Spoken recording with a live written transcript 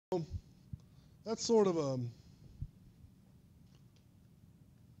that's sort of a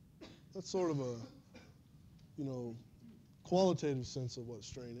you know, qualitative sense of what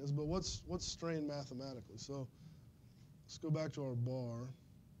strain is. But what's strain mathematically? So let's go back to our bar.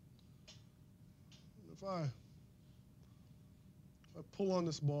 If I pull on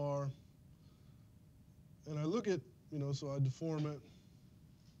this bar and I look at, so I deform it,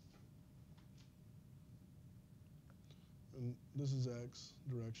 and this is x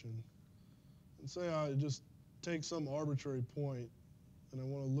direction, and say I just take some arbitrary point and I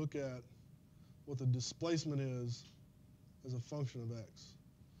want to look at what the displacement is as a function of x.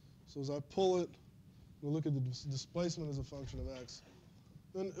 So as I pull it, we look at the displacement as a function of x.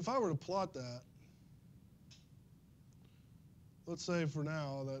 Then if I were to plot that, let's say for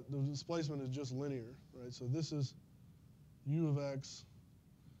now that the displacement is just linear, right? So this is u of x,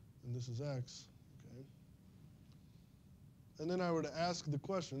 and this is x, okay? And then I were to ask the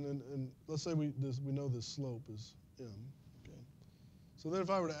question, and let's say we know this slope is m, okay? So then if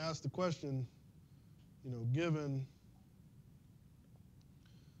I were to ask the question, given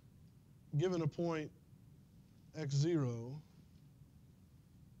a point x0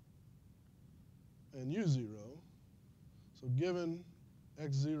 and u0, so given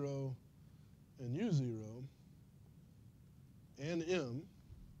x0 and u0 and m,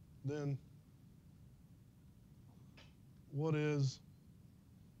 then what is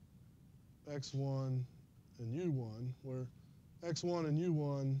x1 and u1, where x1 and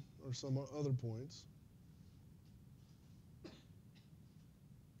u1 are some other points.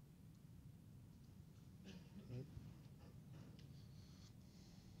 Right.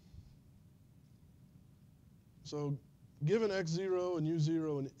 So given x0 and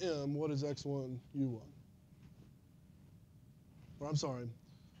u0 and m, what is x1, u1? Or I'm sorry,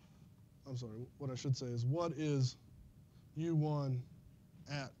 what I should say is what is u1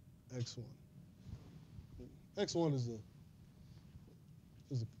 at x1? x1 is the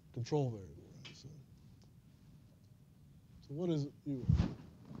control variable, right? So what is u1?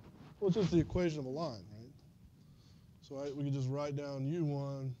 Well, it's just the equation of a line, right? So we can just write down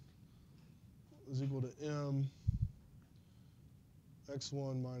u1 is equal to m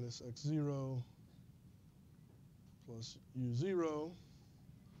x1 minus x0 plus u0.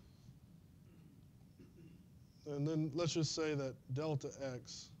 And then let's just say that delta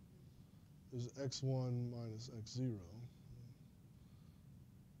x is x1 minus x0.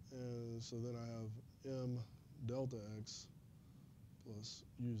 And so then I have m delta x plus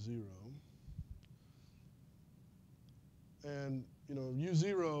u0. And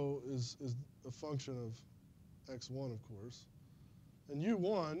u0 is a function of x1, of course. And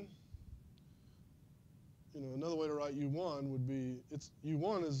u1, another way to write u1 would be,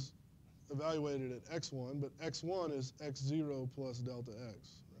 u1 is evaluated at x1, but x1 is x0 plus delta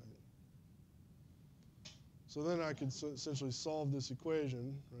x, right? So then I could essentially solve this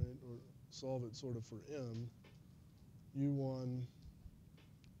equation, right, or solve it sort of for m, u1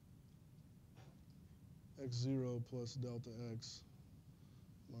 x0 plus delta x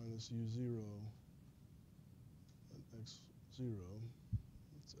minus u0 at x0,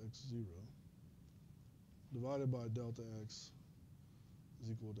 that's x0, divided by delta x is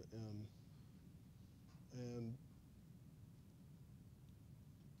equal to m. And,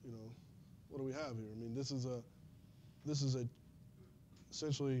 what do we have here? I mean, this is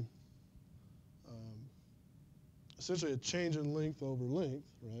essentially a change in length over length,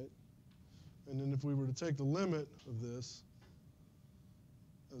 right? And then if we were to take the limit of this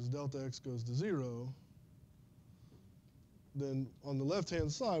as delta x goes to 0, then on the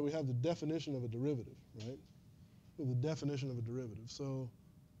left-hand side we have the definition of a derivative, right? We have the definition of a derivative. So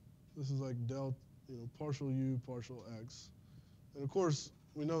this is like partial u, partial x. And of course,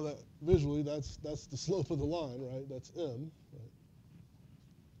 we know that visually that's the slope of the line, right? That's m, right?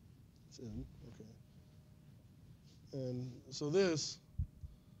 It's m, okay. And so this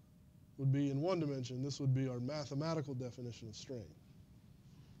would be in one dimension, this would be our mathematical definition of strain,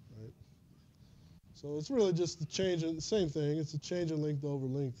 right? So it's really just the change in, same thing, it's a change in length over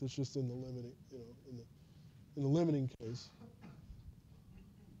length, it's just in the limiting, in the limiting case.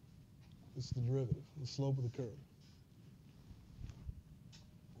 It's the derivative, the slope of the curve.